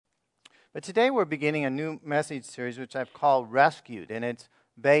But today we're beginning a new message series which I've called Rescued, and it's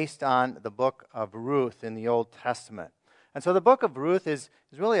based on the book of Ruth in the Old Testament. And so the book of Ruth is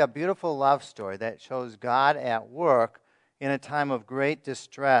really a beautiful love story that shows God at work in a time of great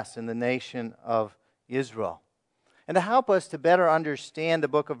distress in the nation of Israel. And to help us to better understand the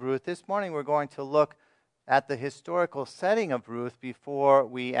book of Ruth, this morning we're going to look at the historical setting of Ruth before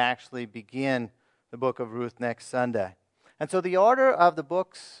we actually begin the book of Ruth next Sunday. And so the order of the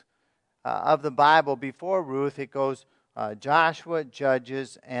books of the Bible before Ruth, it goes Joshua,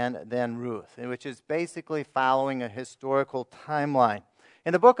 Judges, and then Ruth, which is basically following a historical timeline.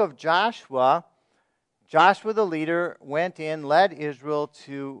 In the book of Joshua, Joshua the leader went in, led Israel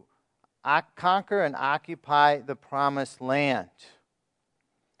to conquer and occupy the promised land.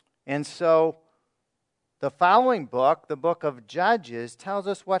 And so the following book, the book of Judges, tells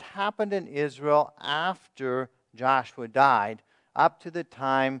us what happened in Israel after Joshua died, up to the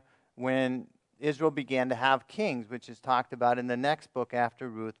time when Israel began to have kings, which is talked about in the next book after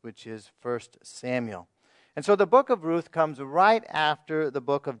Ruth, which is 1 Samuel. And so the book of Ruth comes right after the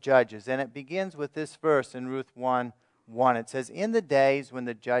book of Judges, and it begins with this verse in Ruth 1:1. It says, "In the days when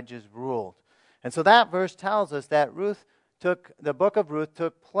the judges ruled." And so that verse tells us that the book of Ruth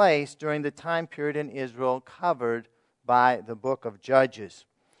took place during the time period in Israel covered by the book of Judges.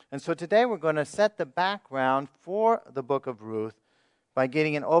 And so today we're going to set the background for the book of Ruth by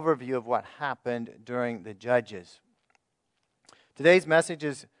getting an overview of what happened during the Judges. Today's message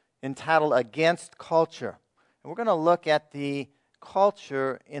is entitled Against Culture. And we're going to look at the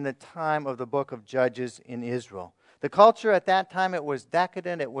culture in the time of the book of Judges in Israel. The culture at that time, it was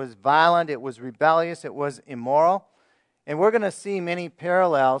decadent, it was violent, it was rebellious, it was immoral. And we're going to see many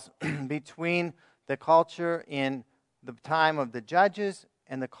parallels between the culture in the time of the Judges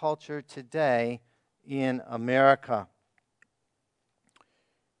and the culture today in America.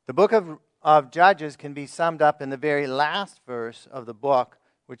 The book of Judges can be summed up in the very last verse of the book,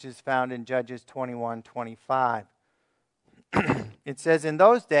 which is found in Judges 21:25. It says, "In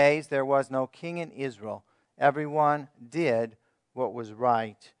those days there was no king in Israel. Everyone did what was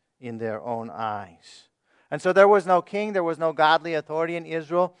right in their own eyes." And so there was no king, there was no godly authority in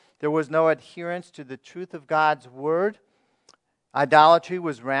Israel. There was no adherence to the truth of God's word. Idolatry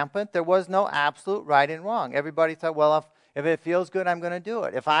was rampant. There was no absolute right and wrong. Everybody thought, well, if it feels good, I'm going to do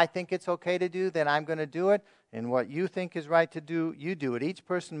it. If I think it's okay to do, then I'm going to do it. And what you think is right to do, you do it. Each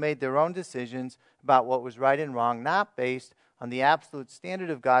person made their own decisions about what was right and wrong, not based on the absolute standard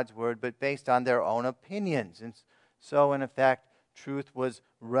of God's word, but based on their own opinions. And so, in effect, truth was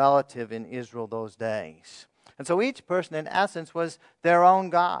relative in Israel those days. And so each person, in essence, was their own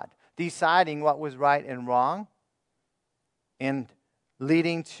God, deciding what was right and wrong and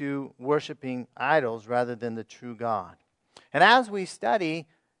leading to worshiping idols rather than the true God. And as we study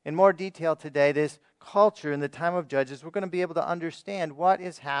in more detail today this culture in the time of Judges, we're going to be able to understand what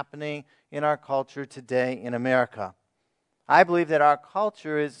is happening in our culture today in America. I believe that our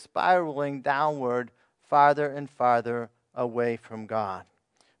culture is spiraling downward farther and farther away from God.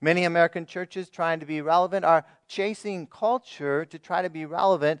 Many American churches trying to be relevant are chasing culture to try to be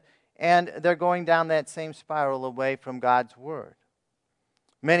relevant, and they're going down that same spiral away from God's word.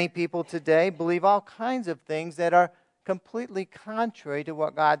 Many people today believe all kinds of things that are completely contrary to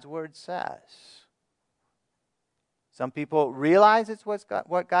what God's word says. Some people realize it's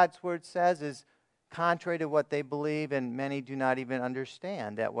what God's word says is contrary to what they believe, and many do not even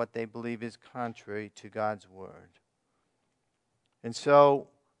understand that what they believe is contrary to God's word. And so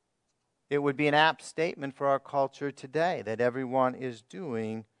it would be an apt statement for our culture today that everyone is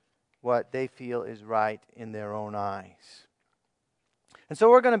doing what they feel is right in their own eyes. And so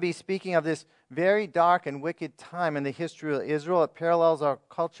we're going to be speaking of this very dark and wicked time in the history of Israel. It parallels our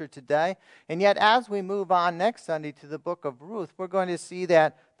culture today. And yet as we move on next Sunday to the book of Ruth, we're going to see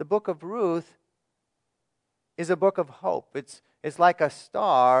that the book of Ruth is a book of hope. It's like a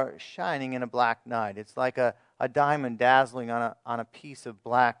star shining in a black night. It's like a diamond dazzling on a piece of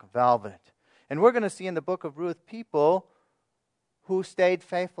black velvet. And we're going to see in the book of Ruth people who stayed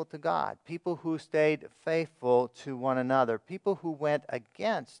faithful to God, people who stayed faithful to one another, people who went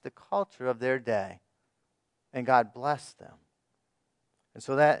against the culture of their day, and God blessed them. And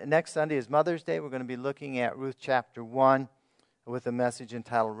so that next Sunday is Mother's Day. We're going to be looking at Ruth chapter 1 with a message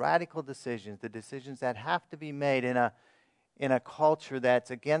entitled Radical Decisions, the decisions that have to be made in a culture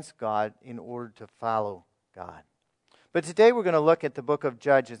that's against God in order to follow God. But today we're going to look at the book of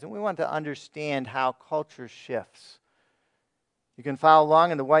Judges, and we want to understand how culture shifts. You can follow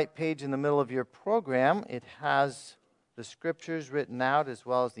along in the white page in the middle of your program. It has the scriptures written out as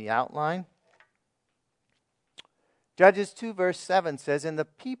well as the outline. Judges 2 verse 7 says, "And the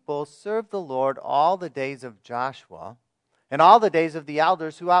people served the Lord all the days of Joshua, and all the days of the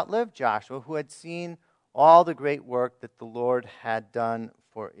elders who outlived Joshua, who had seen all the great work that the Lord had done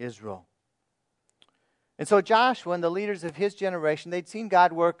for Israel." And so Joshua and the leaders of his generation, they'd seen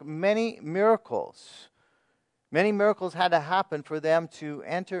God work many miracles. Many miracles had to happen for them to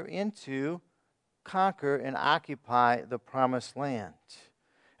enter into, conquer, and occupy the promised land.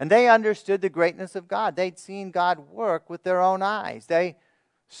 And they understood the greatness of God. They'd seen God work with their own eyes. They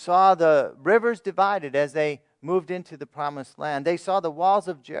saw the rivers divided as they moved into the promised land. They saw the walls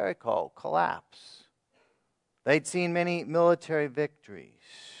of Jericho collapse. They'd seen many military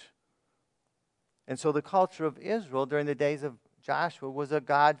victories. And so the culture of Israel during the days of Joshua was a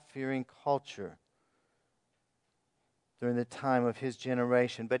God-fearing culture during the time of his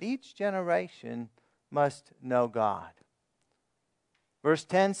generation. But each generation must know God. Verse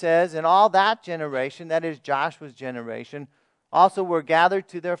 10 says, "And all that generation," that is Joshua's generation, "also were gathered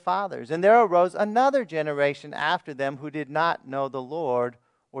to their fathers. And there arose another generation after them who did not know the Lord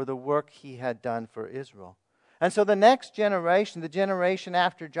or the work he had done for Israel." And so the next generation, the generation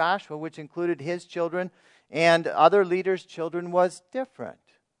after Joshua, which included his children and other leaders' children, was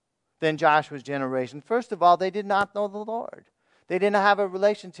different than Joshua's generation. First of all, they did not know the Lord. They didn't have a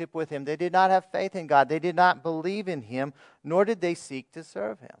relationship with him. They did not have faith in God. They did not believe in him, nor did they seek to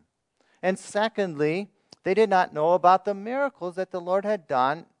serve him. And secondly, they did not know about the miracles that the Lord had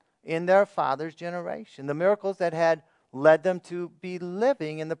done in their father's generation, the miracles that had led them to be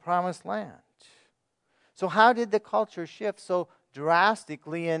living in the promised land. So how did the culture shift so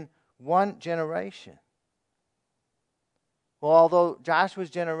drastically in one generation? Well, although Joshua's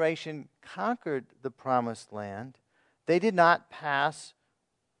generation conquered the promised land, they did not pass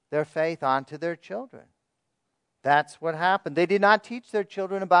their faith on to their children. That's what happened. They did not teach their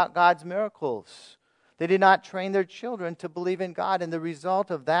children about God's miracles. They did not train their children to believe in God. And the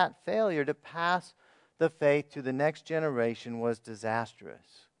result of that failure to pass the faith to the next generation was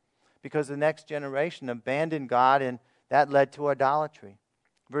disastrous. Because the next generation abandoned God, and that led to idolatry.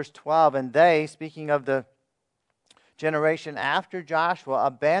 Verse 12, "And they," speaking of the generation after Joshua,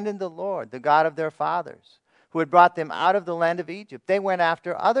 "abandoned the Lord, the God of their fathers, who had brought them out of the land of Egypt. They went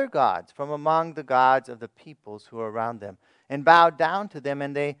after other gods from among the gods of the peoples who were around them, and bowed down to them,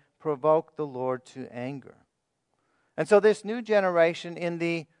 and they provoked the Lord to anger." And so this new generation in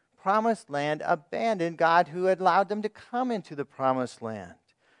the promised land abandoned God, who had allowed them to come into the promised land.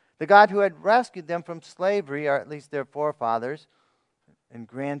 The God who had rescued them from slavery, or at least their forefathers and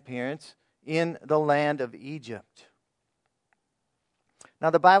grandparents, in the land of Egypt. Now,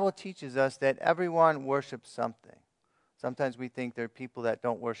 the Bible teaches us that everyone worships something. Sometimes we think there are people that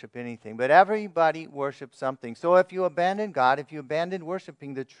don't worship anything, but everybody worships something. So if you abandon God, if you abandon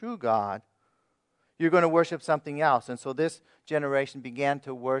worshiping the true God, you're going to worship something else. And so this generation began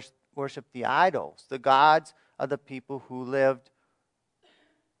to worship the idols, the gods of the people who lived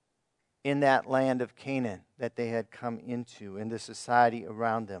in that land of Canaan that they had come into, in the society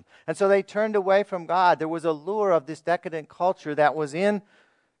around them. And so they turned away from God. There was a lure of this decadent culture that was in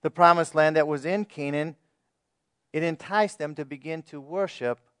the promised land, that was in Canaan. It enticed them to begin to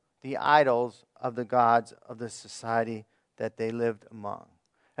worship the idols of the gods of the society that they lived among.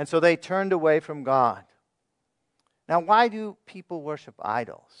 And so they turned away from God. Now, why do people worship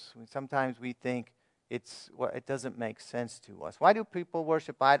idols? Sometimes we think it doesn't make sense to us. Why do people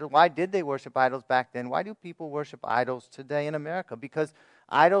worship idols? Why did they worship idols back then? Why do people worship idols today in America? Because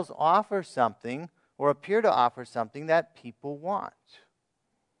idols offer something, or appear to offer something, that people want.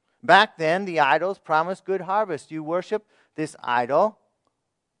 Back then, the idols promised good harvest. You worship this idol,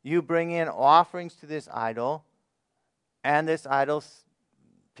 you bring in offerings to this idol, and this idol,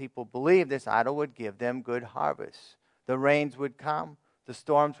 people believe this idol would give them good harvest. The rains would come, the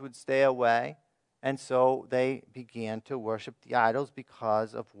storms would stay away, and so they began to worship the idols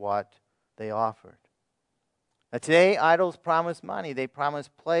because of what they offered. Now today, idols promise money, they promise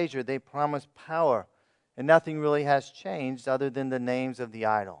pleasure, they promise power, and nothing really has changed other than the names of the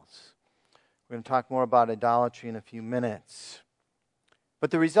idols. We're going to talk more about idolatry in a few minutes.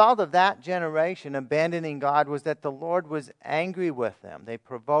 But the result of that generation abandoning God was that the Lord was angry with them. They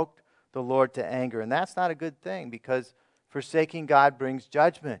provoked the Lord to anger, and that's not a good thing, because forsaking God brings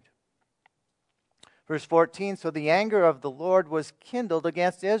judgment. Verse 14, "So the anger of the Lord was kindled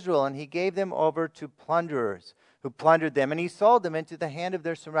against Israel, and he gave them over to plunderers, who plundered them, and he sold them into the hand of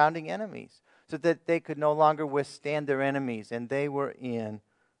their surrounding enemies, so that they could no longer withstand their enemies, and they were in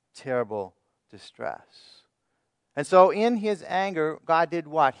terrible distress." And so in his anger, God did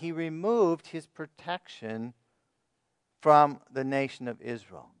what? He removed his protection from the nation of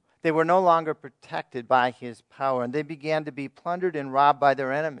Israel. They were no longer protected by his power, and they began to be plundered and robbed by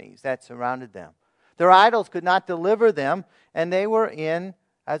their enemies that surrounded them. Their idols could not deliver them, and they were in,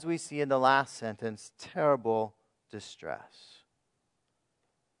 as we see in the last sentence, terrible distress.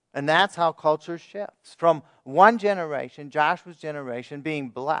 And that's how culture shifts. From one generation, Joshua's generation, being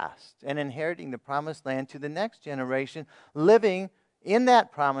blessed and inheriting the promised land, to the next generation living in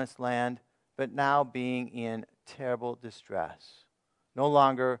that promised land, but now being in terrible distress. No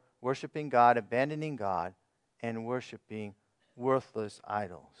longer worshiping God, abandoning God, and worshiping worthless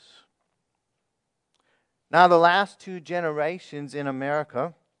idols. Now, the last two generations in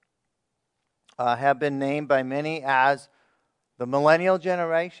America have been named by many as the millennial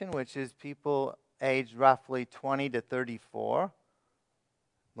generation, which is people aged roughly 20 to 34,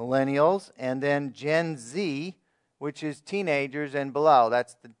 millennials, and then Gen Z, which is teenagers and below.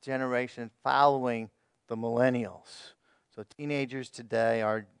 That's the generation following the millennials. So teenagers today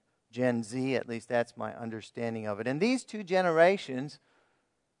are Gen Z, at least that's my understanding of it. And these two generations,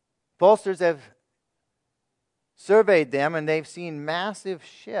 pollsters have surveyed them, and they've seen massive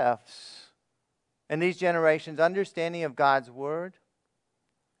shifts in these generations' understanding of God's Word,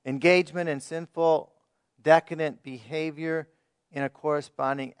 engagement in sinful, decadent behavior, in a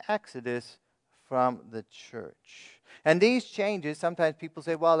corresponding exodus from the church. And these changes, sometimes people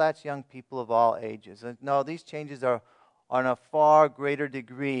say, well, that's young people of all ages. No, these changes are on a far greater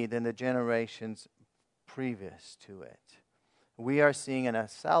degree than the generations previous to it. We are seeing an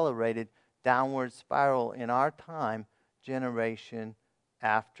accelerated downward spiral in our time, generation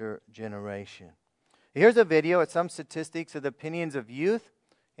after generation. Here's a video. It's some statistics of the opinions of youth,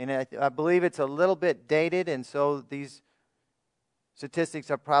 and I believe it's a little bit dated, and so these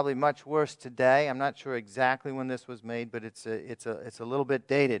statistics are probably much worse today. I'm not sure exactly when this was made, but it's a little bit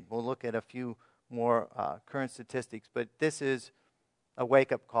dated. We'll look at a few more current statistics, but this is a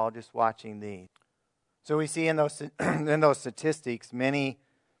wake-up call just watching these. So we see in those statistics many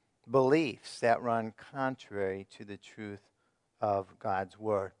beliefs that run contrary to the truth of God's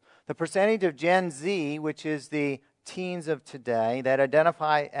Word. The percentage of Gen Z, which is the teens of today, that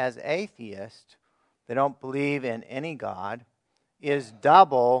identify as atheist, they don't believe in any God, is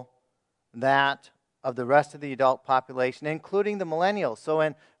double that of the rest of the adult population, including the millennials. So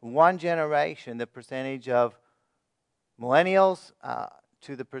in one generation, the percentage of millennials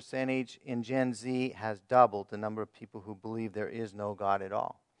to the percentage in Gen Z has doubled the number of people who believe there is no God at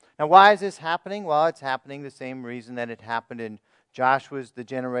all. Now, why is this happening? Well, it's happening the same reason that it happened in Joshua's, the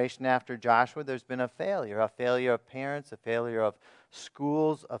generation after Joshua. There's been a failure of parents, a failure of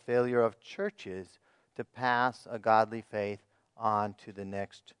schools, a failure of churches to pass a godly faith on to the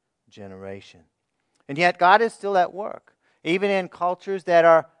next generation. And yet God is still at work. Even in cultures that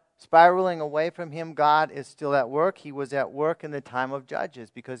are spiraling away from Him, God is still at work. He was at work in the time of Judges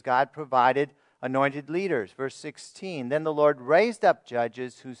because God provided anointed leaders. Verse 16, then the Lord raised up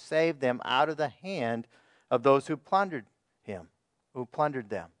judges who saved them out of the hand of those who plundered them.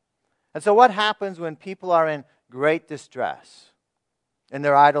 And so what happens when people are in great distress and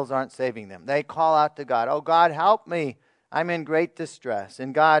their idols aren't saving them? They call out to God, oh God, help me. I'm in great distress.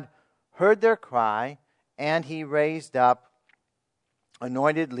 And God heard their cry, and He raised up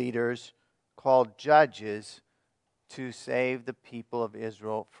anointed leaders called judges to save the people of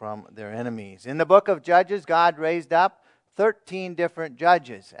Israel from their enemies. In the book of Judges, God raised up 13 different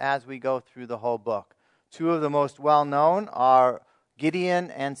judges as we go through the whole book. Two of the most well-known are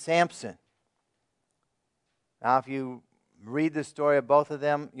Gideon and Samson. Now, if you read the story of both of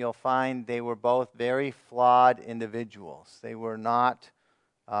them, you'll find they were both very flawed individuals. They were not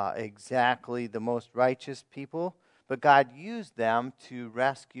exactly the most righteous people, but God used them to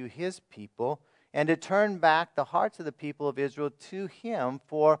rescue His people and to turn back the hearts of the people of Israel to Him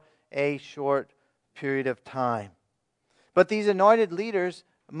for a short period of time. But these anointed leaders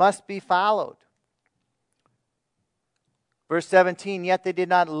must be followed. Verse 17, yet they did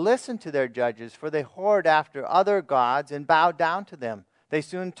not listen to their judges, for they whored after other gods and bowed down to them. They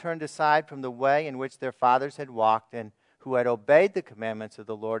soon turned aside from the way in which their fathers had walked and who had obeyed the commandments of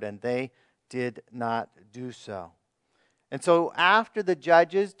the Lord, and they did not do so. And so after the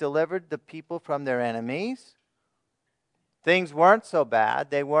judges delivered the people from their enemies, things weren't so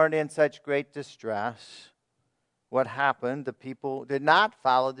bad. They weren't in such great distress. What happened? The people did not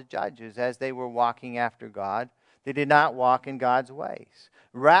follow the judges as they were walking after God. They did not walk in God's ways.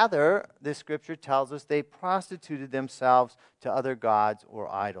 Rather, the scripture tells us they prostituted themselves to other gods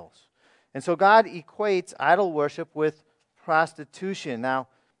or idols. And so God equates idol worship with prostitution. Now,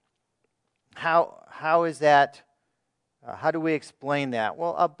 how is that? How do we explain that?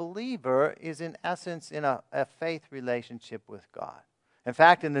 Well, a believer is in essence in a faith relationship with God. In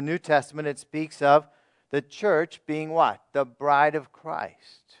fact, in the New Testament, it speaks of the church being what? The bride of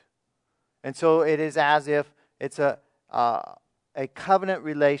Christ. And so it is as if it's a covenant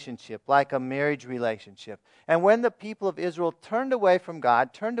relationship, like a marriage relationship. And when the people of Israel turned away from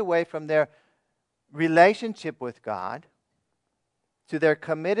God, turned away from their relationship with God, to their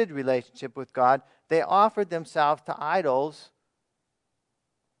committed relationship with God, they offered themselves to idols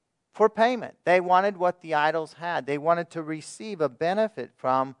for payment. They wanted what the idols had. They wanted to receive a benefit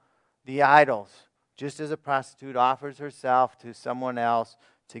from the idols, just as a prostitute offers herself to someone else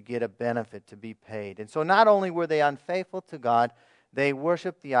to get a benefit, to be paid. And so not only were they unfaithful to God, they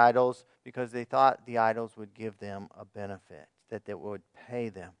worshiped the idols because they thought the idols would give them a benefit, that they would pay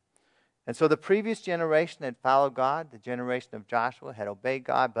them. And so the previous generation had followed God. The generation of Joshua had obeyed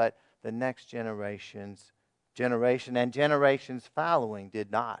God, but the next generation and generations following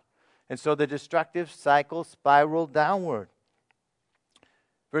did not. And so the destructive cycle spiraled downward.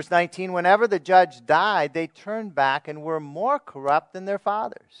 Verse 19, whenever the judge died, they turned back and were more corrupt than their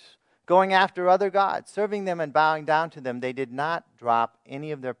fathers, going after other gods, serving them and bowing down to them. They did not drop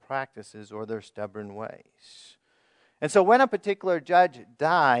any of their practices or their stubborn ways. And so when a particular judge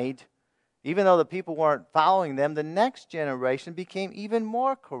died, even though the people weren't following them, the next generation became even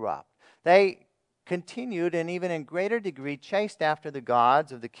more corrupt. They continued and even in greater degree chased after the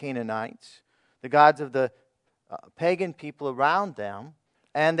gods of the Canaanites, the gods of the pagan people around them,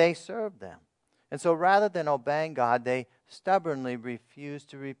 and they served them. And so rather than obeying God, they stubbornly refused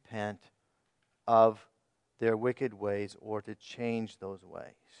to repent of their wicked ways or to change those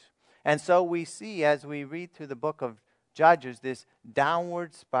ways. And so we see as we read through the book of Judges this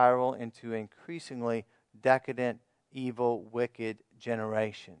downward spiral into increasingly decadent, evil, wicked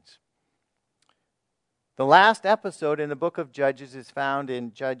generations. The last episode in the book of Judges is found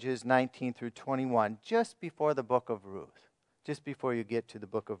in Judges 19 through 21, just before the book of Ruth, just before you get to the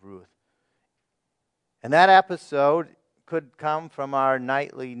book of Ruth. And that episode could come from our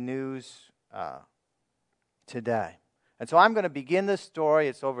nightly news today. And so I'm going to begin the story.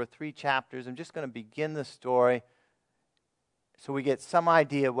 It's over 3 chapters. I'm just going to begin the story so we get some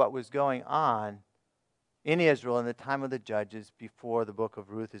idea of what was going on in Israel in the time of the Judges before the book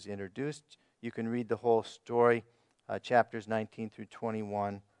of Ruth is introduced. You can read the whole story, chapters 19 through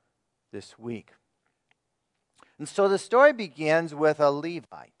 21 this week. And so the story begins with a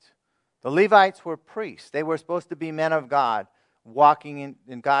Levite. The Levites were priests. They were supposed to be men of God, walking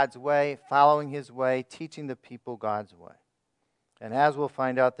in God's way, following His way, teaching the people God's way. And as we'll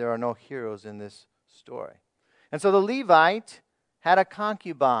find out, there are no heroes in this story. And so the Levite had a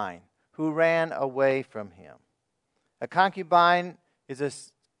concubine who ran away from him. A concubine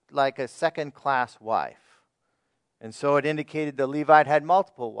is like a second-class wife. And so it indicated the Levite had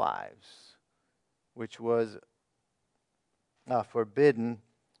multiple wives, which was forbidden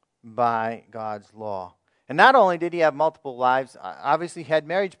by God's law. And not only did he have multiple wives, obviously he had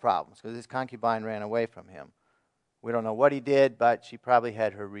marriage problems because his concubine ran away from him. We don't know what he did, but she probably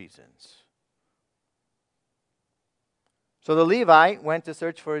had her reasons. So the Levite went to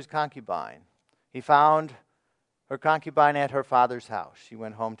search for his concubine. He found her concubine at her father's house. She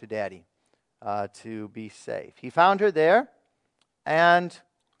went home to daddy to be safe. He found her there, and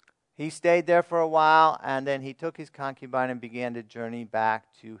he stayed there for a while, and then he took his concubine and began to journey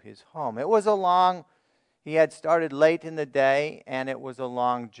back to his home. He had started late in the day, and it was a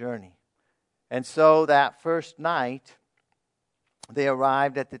long journey. And so that first night, they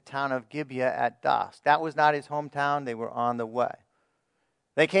arrived at the town of Gibeah at dusk. That was not his hometown. They were on the way.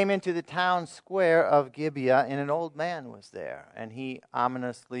 They came into the town square of Gibeah, and an old man was there. And he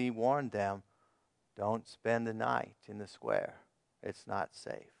ominously warned them, don't spend the night in the square. It's not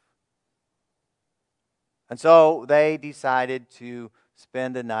safe. And so they decided to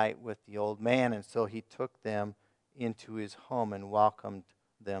spend the night with the old man. And so he took them into his home and welcomed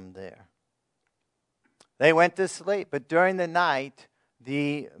them there. They went to sleep, but during the night,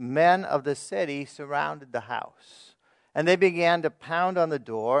 the men of the city surrounded the house. And they began to pound on the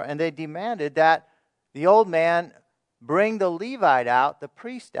door, and they demanded that the old man bring the Levite out, the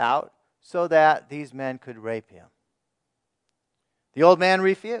priest out, so that these men could rape him. The old man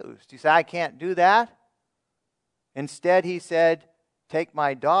refused. He said, I can't do that. Instead, he said, take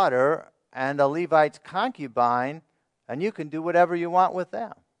my daughter and the Levite's concubine, and you can do whatever you want with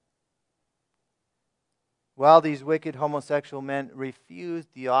them. Well, these wicked homosexual men refused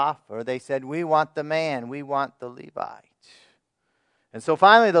the offer. They said, we want the man, we want the Levite. And so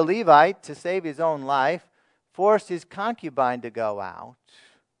finally the Levite, to save his own life, forced his concubine to go out.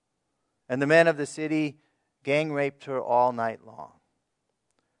 And the men of the city gang raped her all night long.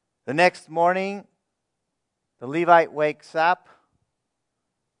 The next morning, the Levite wakes up,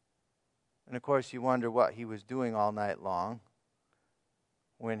 And of course, you wonder what he was doing all night long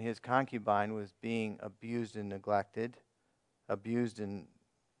when his concubine was being abused and neglected, abused and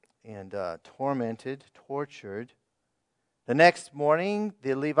tormented, tortured. The next morning,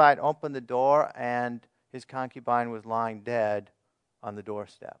 the Levite opened the door, and his concubine was lying dead on the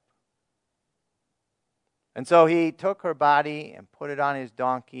doorstep. And so he took her body and put it on his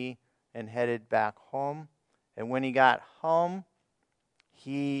donkey and headed back home. And when he got home,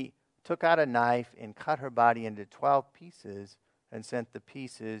 he took out a knife and cut her body into 12 pieces and sent the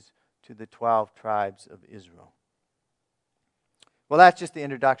pieces to the 12 tribes of Israel. Well, that's just the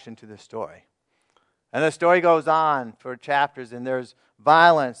introduction to the story. And the story goes on for chapters, and there's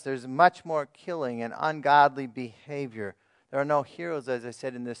violence, there's much more killing and ungodly behavior. There are no heroes, as I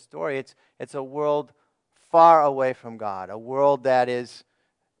said, in this story. It's a world far away from God, a world that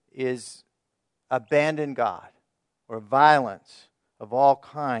is abandoned God, where violence of all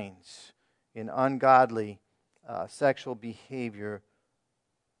kinds in ungodly sexual behavior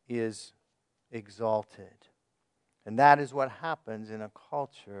is exalted. And that is what happens in a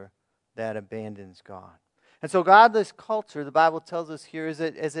culture that abandons God. And so godless culture, the Bible tells us here, is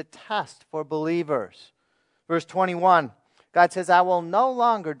a test for believers. Verse 21, God says, I will no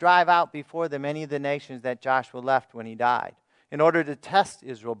longer drive out before them any of the nations that Joshua left when he died, in order to test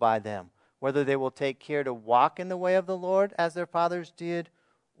Israel by them, whether they will take care to walk in the way of the Lord as their fathers did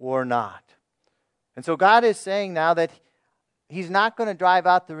or not. And so God is saying now that He's not going to drive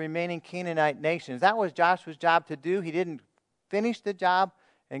out the remaining Canaanite nations. That was Joshua's job to do. He didn't finish the job.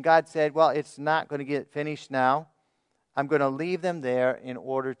 And God said, well, it's not going to get finished now. I'm going to leave them there in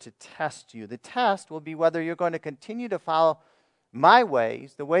order to test you. The test will be whether you're going to continue to follow my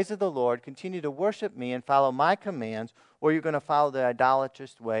ways, the ways of the Lord, continue to worship me and follow my commands, or you're going to follow the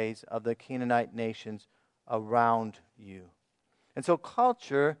idolatrous ways of the Canaanite nations around you. And so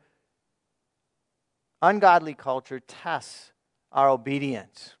culture, ungodly culture, tests our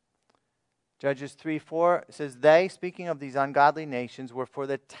obedience. Judges 3:4 says, they, speaking of these ungodly nations, were for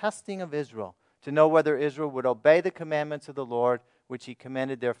the testing of Israel, to know whether Israel would obey the commandments of the Lord, which he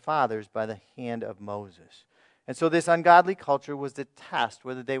commanded their fathers by the hand of Moses. And so this ungodly culture was to test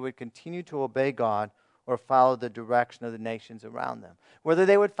whether they would continue to obey God or follow the direction of the nations around them. Whether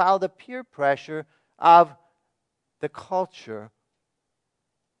they would follow the peer pressure of the culture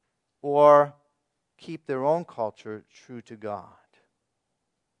or keep their own culture true to God.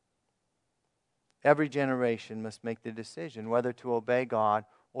 Every generation must make the decision whether to obey God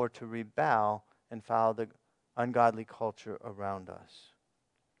or to rebel and follow the ungodly culture around us.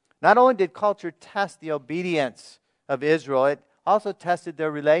 Not only did culture test the obedience of Israel, it also tested their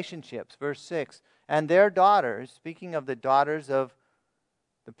relationships. Verse 6, and their daughters, speaking of the daughters of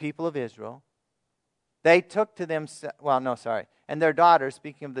the people of Israel, they took to them, and their daughters,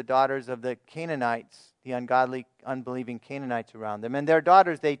 speaking of the daughters of the Canaanites, the ungodly, unbelieving Canaanites around them, and their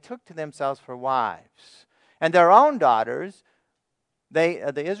daughters they took to themselves for wives. And their own daughters,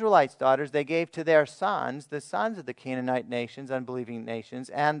 the Israelites' daughters, they gave to their sons, the sons of the Canaanite nations, unbelieving nations,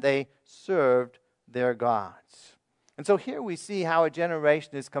 and they served their gods. And so here we see how a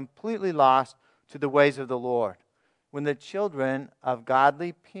generation is completely lost to the ways of the Lord when the children of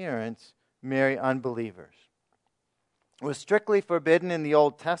godly parents marry unbelievers. It was strictly forbidden in the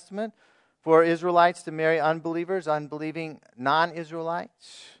Old Testament for Israelites to marry unbelievers, unbelieving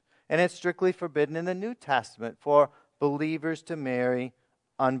non-Israelites. And it's strictly forbidden in the New Testament for believers to marry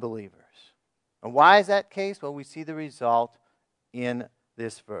unbelievers. And why is that case? Well, we see the result in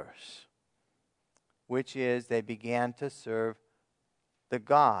this verse, which is they began to serve the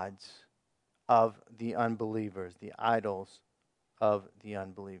gods of the unbelievers, the idols of the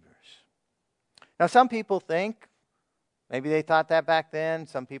unbelievers. Now, some people think, maybe they thought that back then,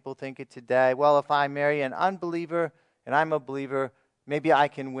 some people think it today, well, if I marry an unbeliever and I'm a believer, maybe I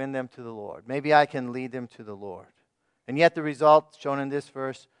can win them to the Lord. Maybe I can lead them to the Lord. And yet the result shown in this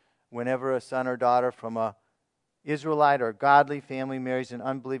verse, whenever a son or daughter from a Israelite or godly family marries an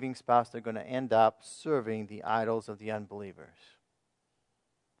unbelieving spouse, they're going to end up serving the idols of the unbelievers.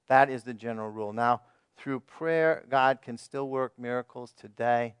 That is the general rule. Now, through prayer, God can still work miracles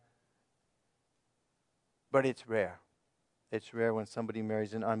today, but it's rare. It's rare when somebody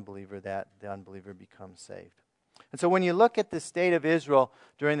marries an unbeliever that the unbeliever becomes saved. And so when you look at the state of Israel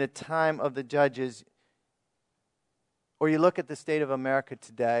during the time of the judges, or you look at the state of America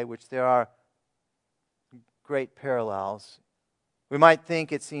today, which there are great parallels, we might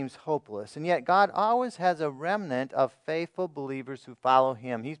think it seems hopeless. And yet God always has a remnant of faithful believers who follow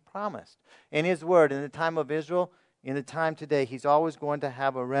Him. He's promised in His Word, in the time of Israel, in the time today, He's always going to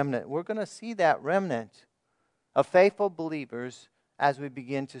have a remnant. We're going to see that remnant of faithful believers as we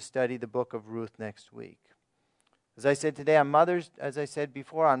begin to study the book of Ruth next week. As I said today, as I said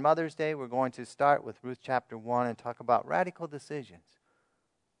before, on Mother's Day, we're going to start with Ruth chapter 1 and talk about radical decisions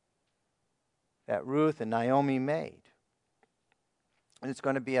that Ruth and Naomi made. And it's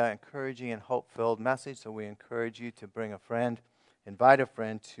going to be an encouraging and hope-filled message, so we encourage you to bring a friend, invite a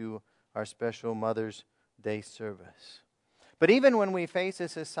friend to our special Mother's Day service. But even when we face a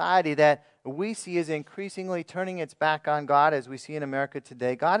society that we see is increasingly turning its back on God, as we see in America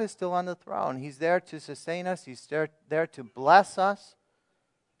today, God is still on the throne. He's there to sustain us. He's there to bless us.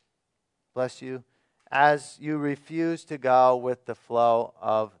 Bless you. As you refuse to go with the flow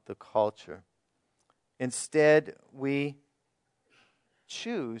of the culture. Instead, we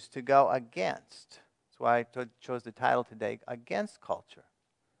choose to go against. That's why I chose the title today, Against Culture.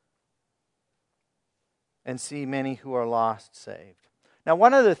 And see many who are lost saved. Now,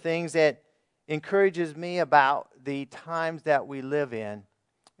 one of the things that encourages me about the times that we live in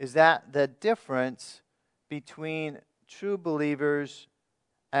is that the difference between true believers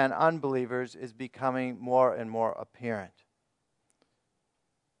and unbelievers is becoming more and more apparent.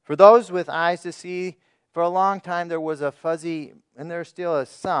 For those with eyes to see, for a long time there was a fuzzy, and there still is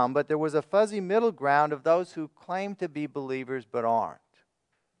some, but there was a fuzzy middle ground of those who claim to be believers but aren't.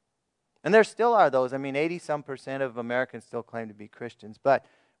 And there still are those. 80-some% of Americans still claim to be Christians. But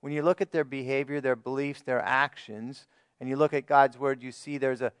when you look at their behavior, their beliefs, their actions, and you look at God's Word, you see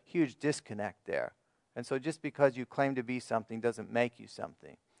there's a huge disconnect there. And so just because you claim to be something doesn't make you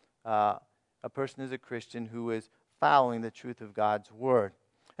something. A person is a Christian who is following the truth of God's Word.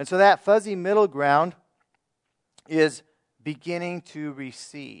 And so that fuzzy middle ground is beginning to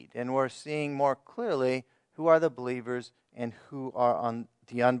recede. And we're seeing more clearly who are the believers and who are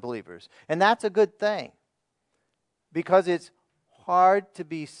the unbelievers. And that's a good thing. Because it's hard to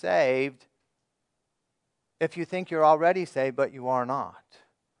be saved if you think you're already saved, but you are not.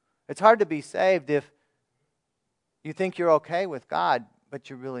 It's hard to be saved if you think you're okay with God, but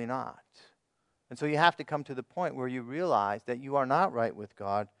you're really not. And so you have to come to the point where you realize that you are not right with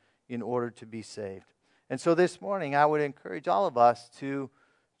God in order to be saved. And so this morning, I would encourage all of us to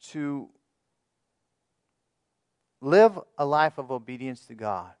live a life of obedience to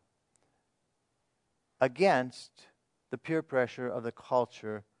God against the peer pressure of the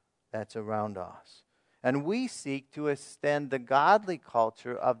culture that's around us. And we seek to extend the godly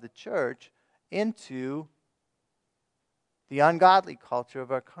culture of the church into the ungodly culture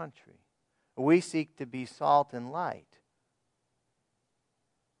of our country. We seek to be salt and light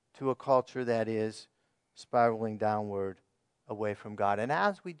to a culture that is spiraling downward away from God. And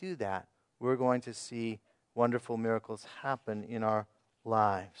as we do that, we're going to see wonderful miracles happen in our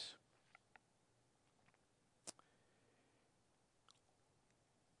lives.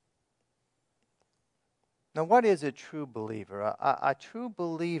 Now, what is a true believer? A true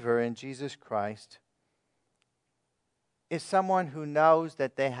believer in Jesus Christ is someone who knows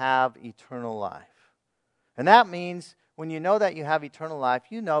that they have eternal life. And that means when you know that you have eternal life,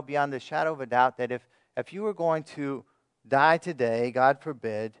 you know beyond the shadow of a doubt that if you were going to die today, God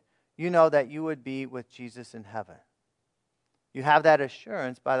forbid, you know that you would be with Jesus in heaven. You have that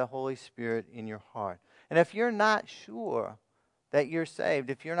assurance by the Holy Spirit in your heart. And if you're not sure that you're saved,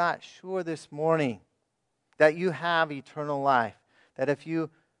 if you're not sure this morning that you have eternal life, that if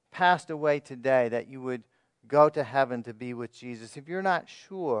you passed away today, that you would go to heaven to be with Jesus, if you're not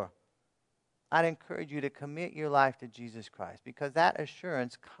sure, I'd encourage you to commit your life to Jesus Christ, because that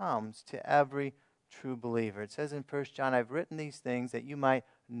assurance comes to every true believer. It says in 1 John, I've written these things that you might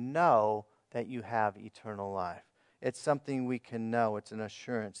know that you have eternal life. It's something we can know. It's an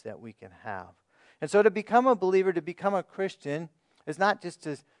assurance that we can have. And so to become a believer, to become a Christian, is not just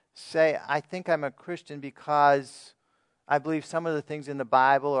to say, I think I'm a Christian because I believe some of the things in the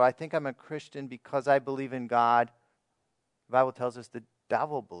Bible, or I think I'm a Christian because I believe in God. The Bible tells us the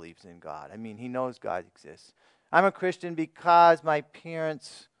devil believes in God. He knows God exists. I'm a Christian because my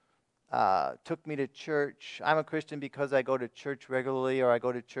parents took me to church. I'm a Christian because I go to church regularly, or I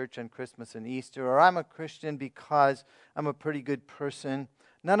go to church on Christmas and Easter, or I'm a Christian because I'm a pretty good person.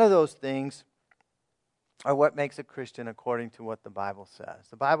 None of those things are what makes a Christian according to what the Bible says.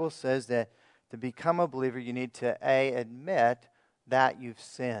 The Bible says that to become a believer, you need to A, admit that you've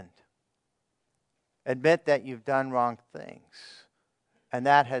sinned. Admit that you've done wrong things, and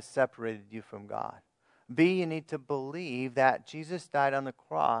that has separated you from God. B, you need to believe that Jesus died on the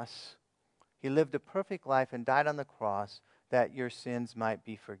cross. He lived a perfect life and died on the cross that your sins might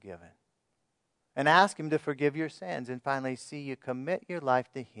be forgiven. And ask Him to forgive your sins. And finally, C, you commit your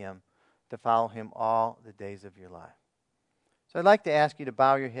life to Him to follow Him all the days of your life. So I'd like to ask you to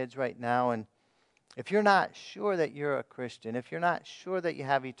bow your heads right now. And If you're not sure that you're a Christian, if you're not sure that you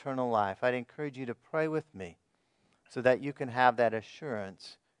have eternal life, I'd encourage you to pray with me so that you can have that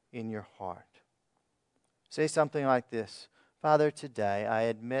assurance in your heart. Say something like this: Father, today I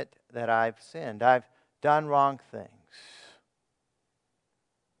admit that I've sinned. I've done wrong things.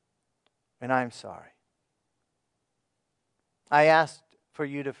 And I'm sorry. I asked for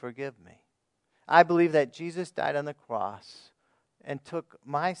you to forgive me. I believe that Jesus died on the cross and took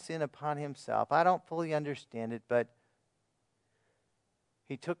my sin upon himself. I don't fully understand it, but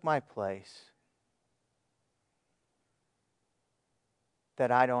he took my place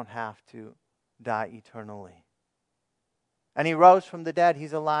that I don't have to die eternally. And he rose from the dead.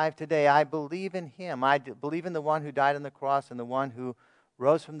 He's alive today. I believe in him. I believe in the one who died on the cross and the one who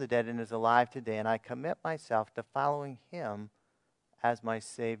rose from the dead and is alive today. And I commit myself to following him as my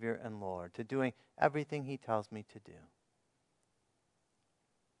Savior and Lord, to doing everything he tells me to do.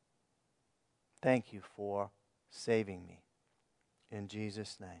 Thank you for saving me. In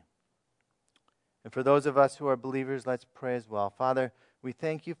Jesus' name. And for those of us who are believers, let's pray as well. Father, we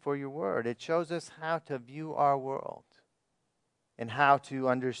thank you for your word. It shows us how to view our world and how to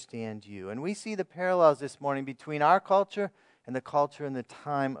understand you. And we see the parallels this morning between our culture and the culture in the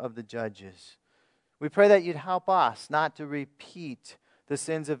time of the judges. We pray that you'd help us not to repeat the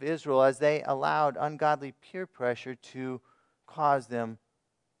sins of Israel as they allowed ungodly peer pressure to cause them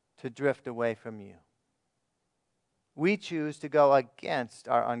to drift away from you. We choose to go against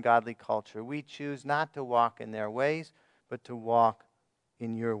our ungodly culture. We choose not to walk in their ways, but to walk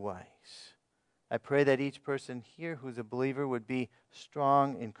in your ways. I pray that each person here who's a believer would be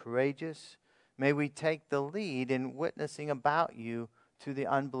strong and courageous. May we take the lead in witnessing about you to the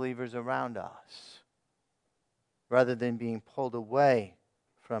unbelievers around us, rather than being pulled away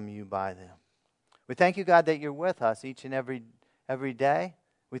from you by them. We thank you, God, that you're with us each and every day.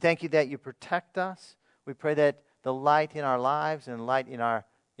 We thank you that you protect us. We pray that the light in our lives and light in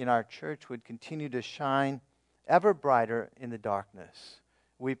our church would continue to shine ever brighter in the darkness.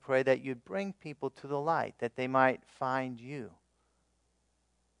 We pray that you'd bring people to the light, that they might find you.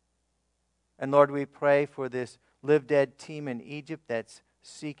 And Lord, we pray for this Live Dead team in Egypt that's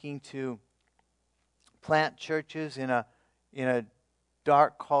seeking to plant churches in a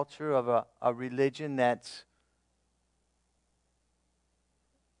dark culture of a religion that's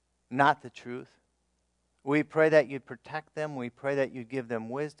not the truth. We pray that you'd protect them. We pray that you'd give them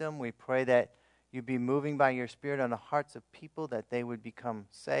wisdom. We pray that you'd be moving by your Spirit on the hearts of people, that they would become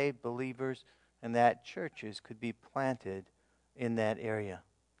saved believers, and that churches could be planted in that area.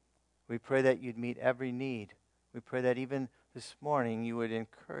 We pray that you'd meet every need. We pray that even this morning you would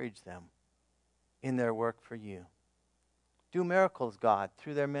encourage them in their work for you. Do miracles, God,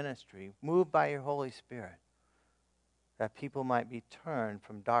 through their ministry. Move by your Holy Spirit, that people might be turned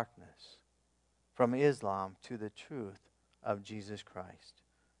from darkness, from Islam to the truth of Jesus Christ.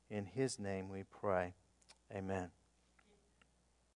 In his name we pray. Amen.